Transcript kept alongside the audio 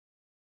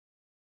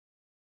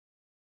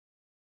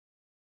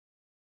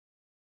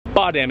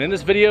BODDAMN. In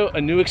this video, a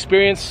new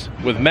experience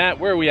with Matt.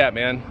 Where are we at,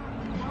 man?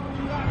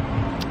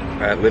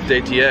 At Lift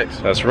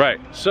ATX. That's right.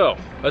 So,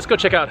 let's go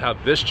check out how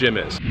this gym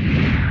is.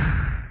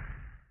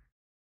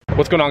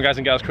 What's going on, guys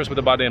and gals? Chris with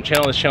the BODDAMN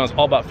channel. This channel is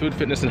all about food,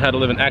 fitness, and how to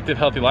live an active,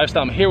 healthy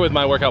lifestyle. I'm here with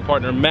my workout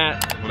partner,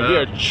 Matt. We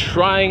are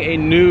trying a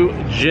new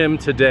gym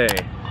today.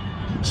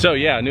 So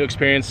yeah, new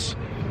experience.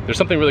 There's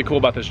something really cool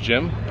about this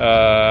gym.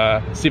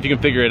 See if you can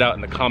figure it out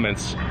in the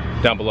comments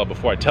down below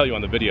before I tell you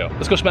on the video.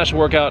 Let's go smash a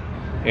workout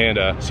and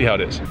see how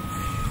it is.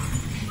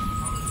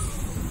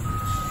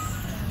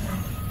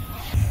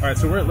 All right,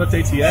 so we're at Lift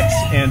ATX,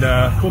 and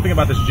cool thing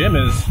about this gym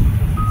is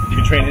you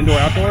can train indoor,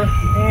 outdoor,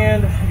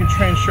 and you can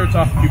train shirts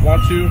off if you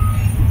want to,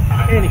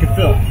 and you can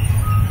film.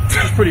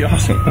 It's pretty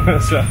awesome.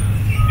 So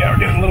yeah, we're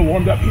getting a little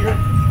warmed up here.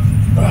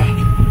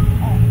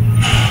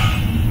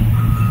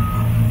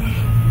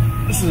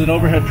 This is an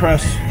overhead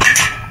press.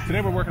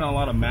 Today we're working on a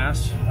lot of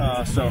mass.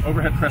 So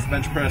overhead press,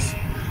 bench press,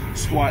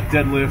 squat,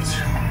 deadlift,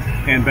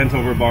 and bent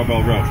over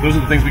barbell row. Those are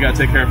the things we gotta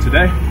take care of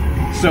today.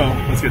 So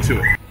let's get to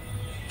it.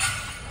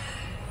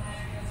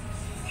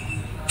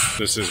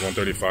 This is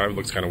 135,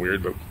 looks kind of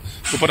weird, but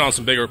we'll put on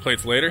some bigger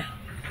plates later.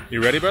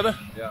 You ready, brother?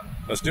 Yeah.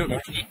 Let's do it,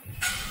 man.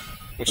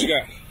 What you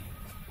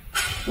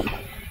got?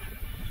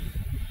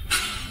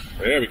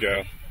 There we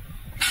go.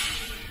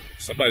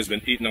 Somebody's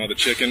been eating all the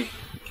chicken.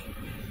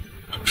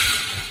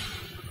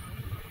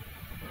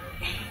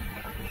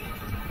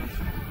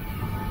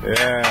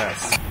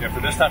 Yes. Yeah,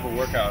 for this type of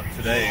workout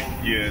today,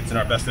 it's in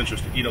our best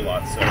interest to eat a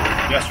lot. So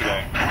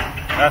yesterday,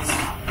 that's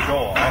the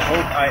goal. I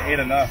hope I ate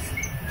enough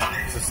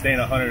to sustain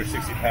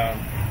 160 pound.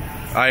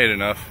 I ate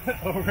enough.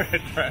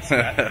 Overhead press.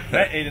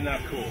 That ate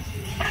enough. Cool.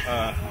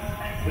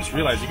 I just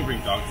realized you can bring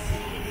dog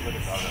food. Look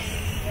at dog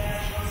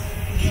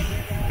food.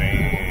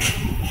 Bang.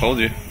 Told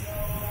you.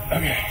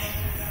 Okay.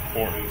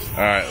 4 of these. All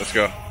right, let's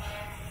go.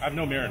 I have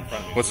no mirror in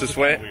front of me. What's this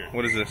way?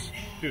 What is this?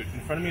 Dude,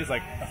 in front of me is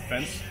like a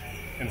fence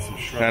and some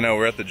shrubs. I know,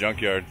 we're at the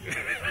junkyard.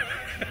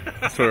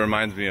 That's what it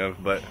reminds me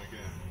of, but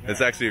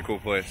it's actually a cool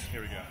place.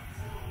 Here we go.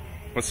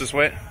 What's this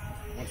weight?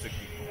 160.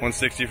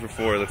 160 for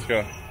 4, let's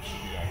go.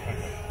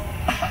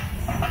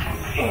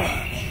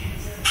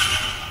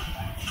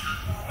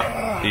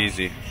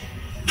 Easy.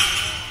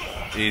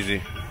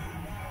 Easy.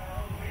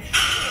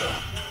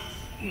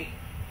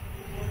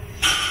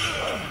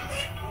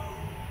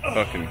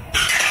 Fucking.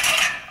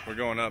 We're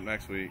going up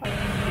next week.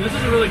 This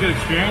is a really good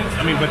experience.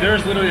 I mean, but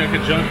there's literally like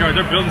a junkyard.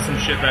 They're building some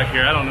shit back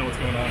here. I don't know what's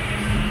going on.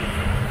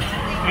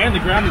 And the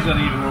ground is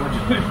uneven.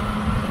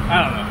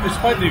 I don't know. It's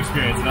quite the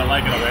experience, and I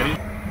like it already.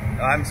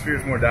 The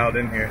atmosphere's more dialed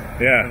in here.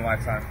 Yeah. Than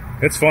last time.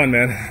 It's fun,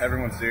 man.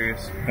 Everyone's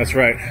serious. That's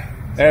right.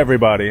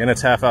 Everybody. And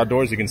it's half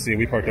outdoors. You can see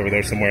we parked over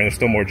there somewhere, and there's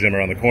still more gym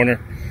around the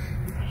corner.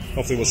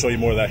 Hopefully we'll show you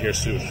more of that here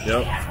soon.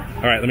 Yep.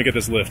 All right, let me get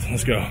this lift.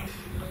 Let's go.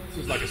 This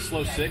is like a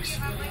slow 6.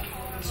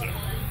 So.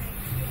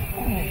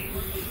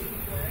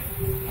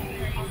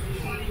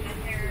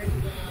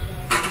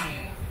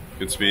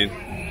 Good speed.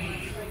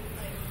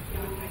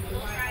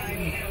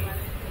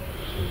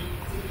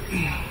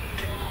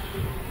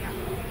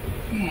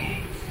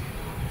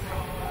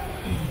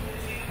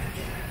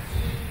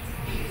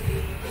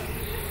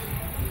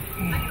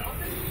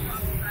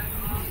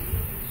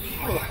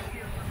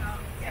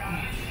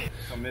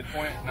 So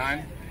midpoint,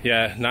 9?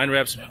 Yeah, 9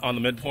 reps on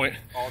the midpoint.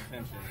 All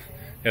tension.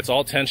 It's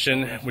all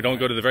tension. We don't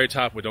go to the very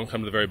top. We don't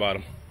come to the very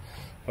bottom.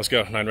 Let's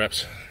go, 9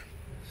 reps.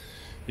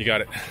 You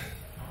got it.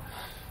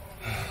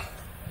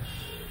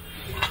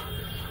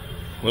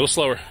 A little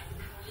slower.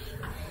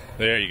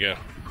 There you go.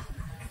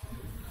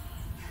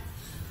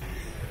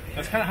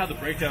 That's kind of how the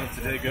breakdown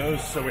today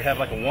goes. So we have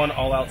like a 1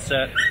 all-out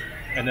set,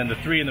 and then the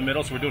 3 in the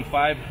middle. So we're doing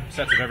 5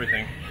 sets of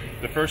everything.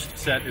 The first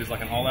set is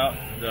like an all-out.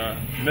 The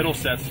middle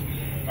sets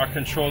are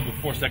controlled with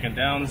 4-second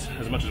downs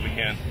as much as we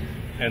can.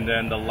 And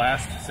then the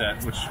last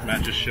set, which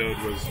Matt just showed,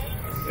 was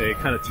a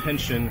kind of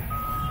tension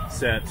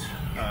set.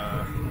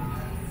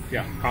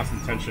 Yeah,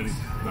 constant tension,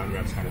 9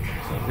 reps kind of thing.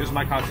 So here's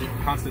my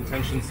constant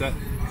tension set.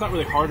 It's not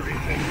really hard or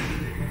anything.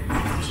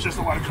 It's just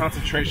a lot of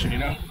concentration, you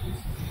know?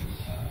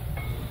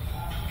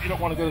 You don't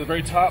want to go to the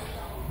very top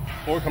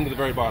or come to the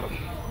very bottom.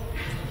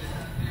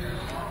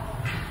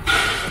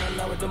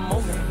 At the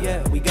moment,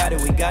 yeah, we got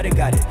it,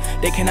 got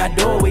it. They cannot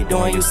do what we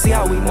doing. You see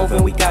how we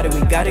moving, we got it,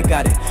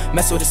 got it.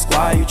 Mess with the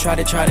squad, you try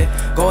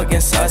to go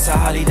against us, I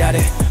highly doubt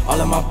it. All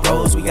of my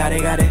bros, we got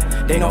it.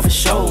 They know for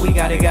sure, we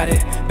got it.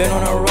 Been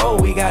on a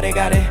road, we got it.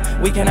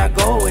 We cannot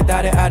go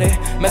without it,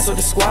 Mess with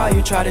the squad,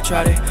 you try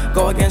to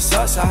go against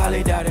us, I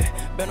highly doubt it.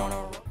 Been on a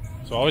road.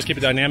 So always keep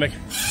it dynamic.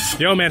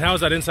 Yo, man,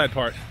 how's that inside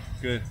part?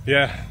 Good.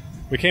 Yeah,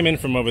 we came in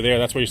from over there.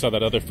 That's where you saw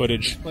that other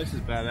footage. This place is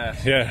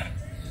badass. Yeah,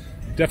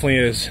 definitely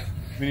is.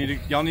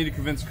 Y'all need to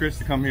convince Chris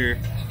to come here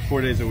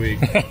 4 days a week.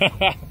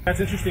 That's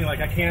interesting.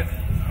 Like, I can't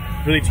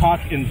really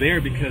talk in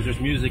there because there's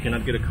music and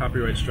I'd get a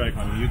copyright strike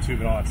on YouTube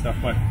and all that stuff.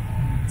 But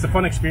it's a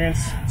fun experience.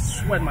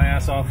 Sweating my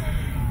ass off.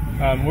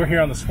 We're here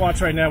on the squats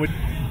right now.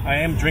 I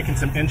am drinking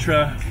some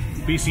intra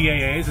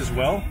BCAAs as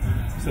well.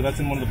 So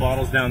that's in one of the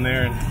bottles down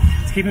there, and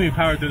it's keeping me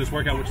powered through this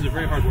workout, which is a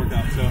very hard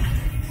workout. So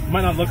it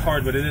might not look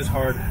hard, but it is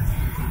hard.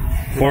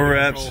 4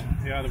 reps.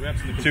 Yeah, the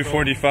reps and the control.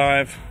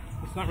 245.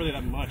 It's not really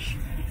that much.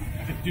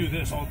 I could do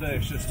this all day.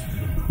 It's just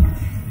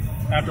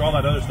after all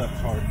that other stuff,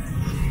 it's hard.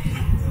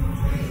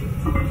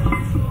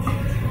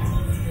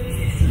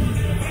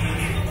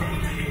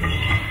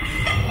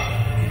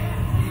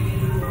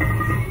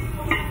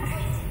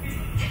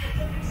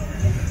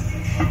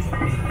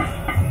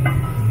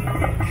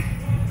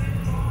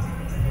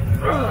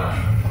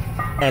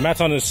 All right,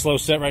 Matt's on this slow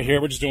set right here.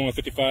 We're just doing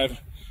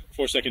 155,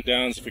 4-second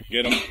downs if we can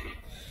get them.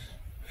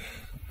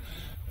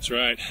 That's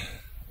right.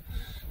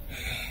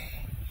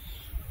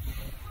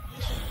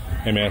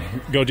 Hey man,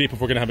 go deep if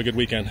we're gonna have a good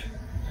weekend.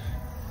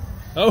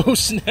 Oh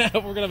snap,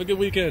 we're gonna have a good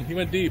weekend. He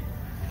went deep.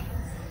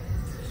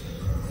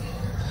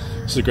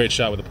 This is a great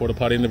shot with the porta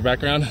potty in the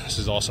background. This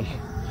is awesome.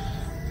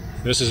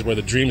 This is where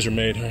the dreams are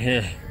made, right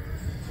here.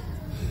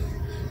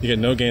 You get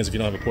no gains if you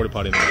don't have a porta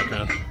potty in the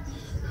background.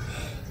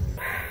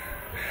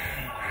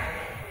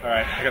 All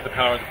right, I got the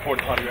power of the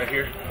porta potty right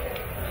here.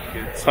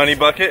 Honey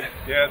bucket?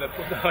 Yeah, the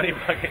honey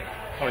bucket.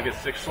 I want to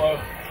get 6 slow.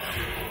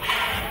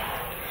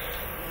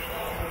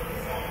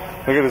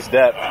 Look at this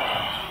depth.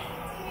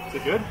 Is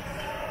it good?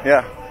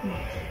 Yeah.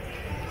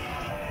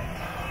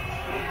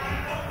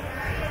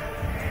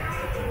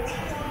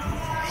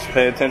 Just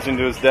pay attention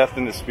to his depth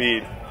and the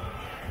speed.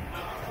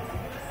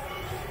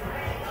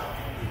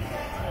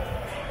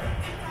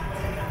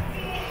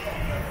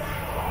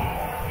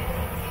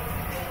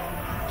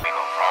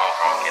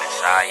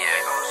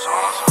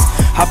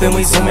 Hoppin',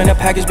 we zoomin', the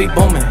package be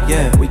booming.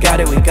 Yeah, we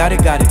got it, we got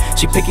it, got it.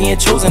 She picking and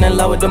choosing in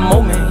love with the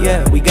moment.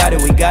 Yeah, we got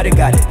it, we got it,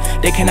 got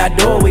it. They cannot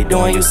do what we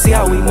doing. You see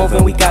how we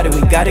moving? We got it,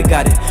 we got it,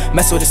 got it.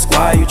 Mess with the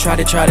squad, you try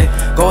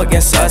to go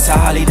against us. I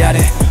highly doubt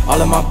it. All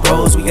of my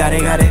bros, we got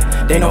it, got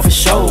it. They know for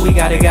sure, we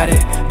got it, got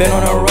it. Been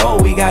on the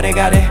road, we got it,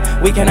 got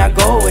it. We cannot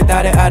go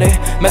without it, out it.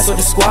 Mess with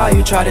the squad,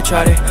 you try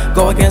to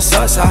go against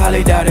us. I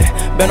highly doubt it.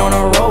 Been on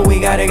the road, we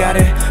got it, got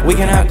it. We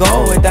cannot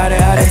go without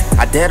it, out it.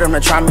 I dare them to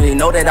try me, they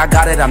know that I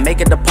got it. I make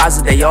a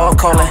deposit, they all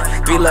callin'.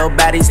 3 little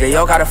baddies, they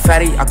all got a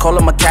fatty. I call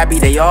them a cabbie,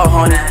 they all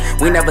horny.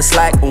 We never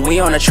slack when we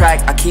on the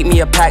track. I keep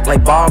me a pack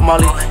like Bob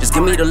Marley. Just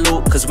give me the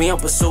loot, cause we on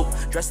pursuit.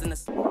 Dressed in the...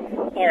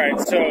 Alright,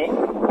 so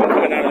I'm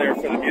coming out of there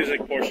for the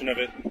music portion of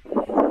it.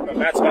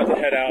 Matt's about to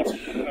head out.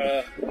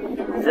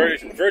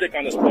 Verdict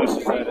on this place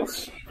is that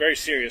it's very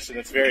serious and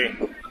it's very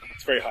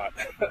hot.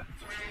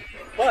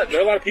 But there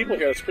are a lot of people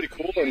here. It's pretty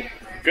cool and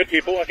good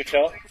people, I can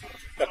tell.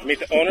 Got to meet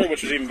the owner,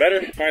 which was even better.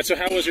 All right, so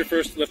how was your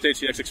first Lift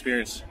ATX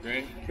experience?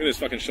 Great. Look at his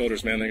fucking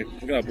shoulders, man.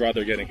 Look how broad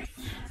they're getting.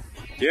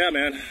 Yeah,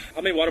 man.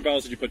 How many water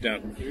bottles did you put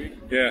down? 3.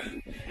 Yeah.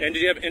 And did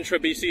you have intra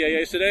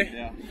BCAAs today?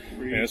 Yeah.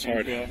 Yeah, it's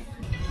hard.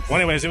 Well,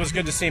 anyways, it was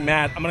good to see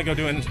Matt. I'm gonna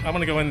go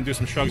in and do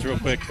some shrugs real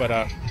quick, but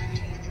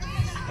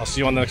I'll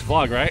see you on the next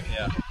vlog, right?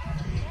 Yeah.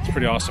 It's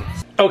pretty awesome.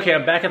 Okay,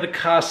 I'm back at the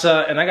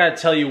casa, and I gotta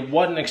tell you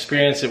what an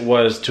experience it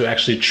was to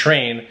actually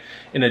train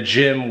in a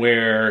gym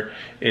where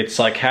it's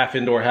like half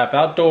indoor, half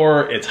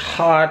outdoor. It's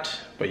hot,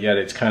 but yet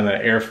it's kind of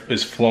air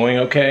is flowing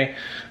okay.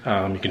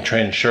 You can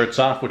train in shirts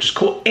off, which is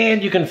cool,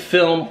 and you can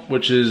film,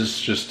 which is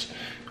just,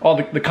 all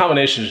the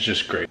combination is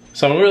just great.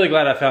 So I'm really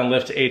glad I found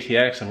Lift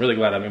ATX. I'm really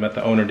glad I met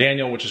the owner,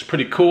 Daniel, which is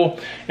pretty cool.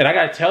 And I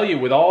gotta tell you,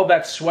 with all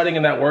that sweating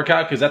in that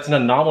workout, because that's an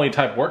anomaly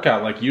type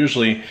workout, like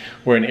usually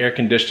we're in air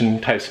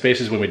conditioned type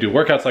spaces when we do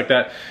workouts like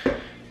that.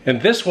 And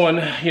this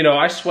one, you know,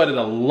 I sweated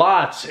a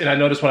lot, and I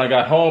noticed when I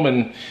got home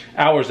and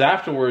hours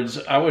afterwards,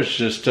 I was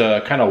just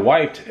kind of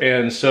wiped.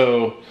 And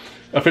so,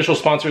 official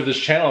sponsor of this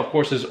channel, of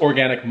course, is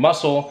Organic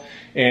Muscle,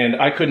 and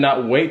I could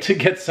not wait to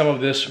get some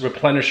of this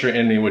replenisher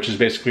in me, which is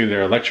basically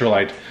their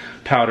electrolyte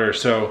powder.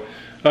 So,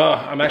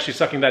 I'm actually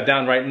sucking that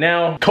down right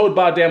now. Code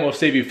BODDAMN will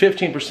save you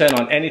 15%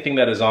 on anything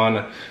that is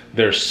on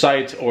their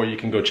site, or you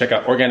can go check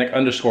out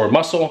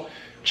organic_muscle.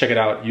 Check it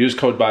out, use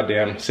code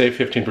BODDAMN, save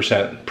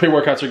 15%.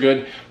 Pre-workouts are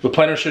good,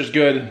 replenisher is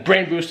good,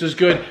 brain boost is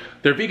good,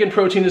 their vegan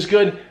protein is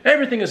good,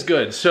 everything is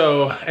good.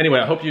 So anyway,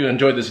 I hope you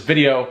enjoyed this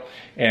video,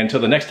 and until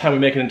the next time we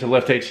make it into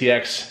Lift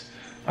ATX,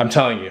 I'm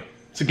telling you,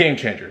 it's a game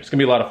changer. It's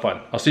gonna be a lot of fun.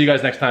 I'll see you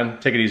guys next time.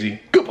 Take it easy.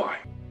 Go!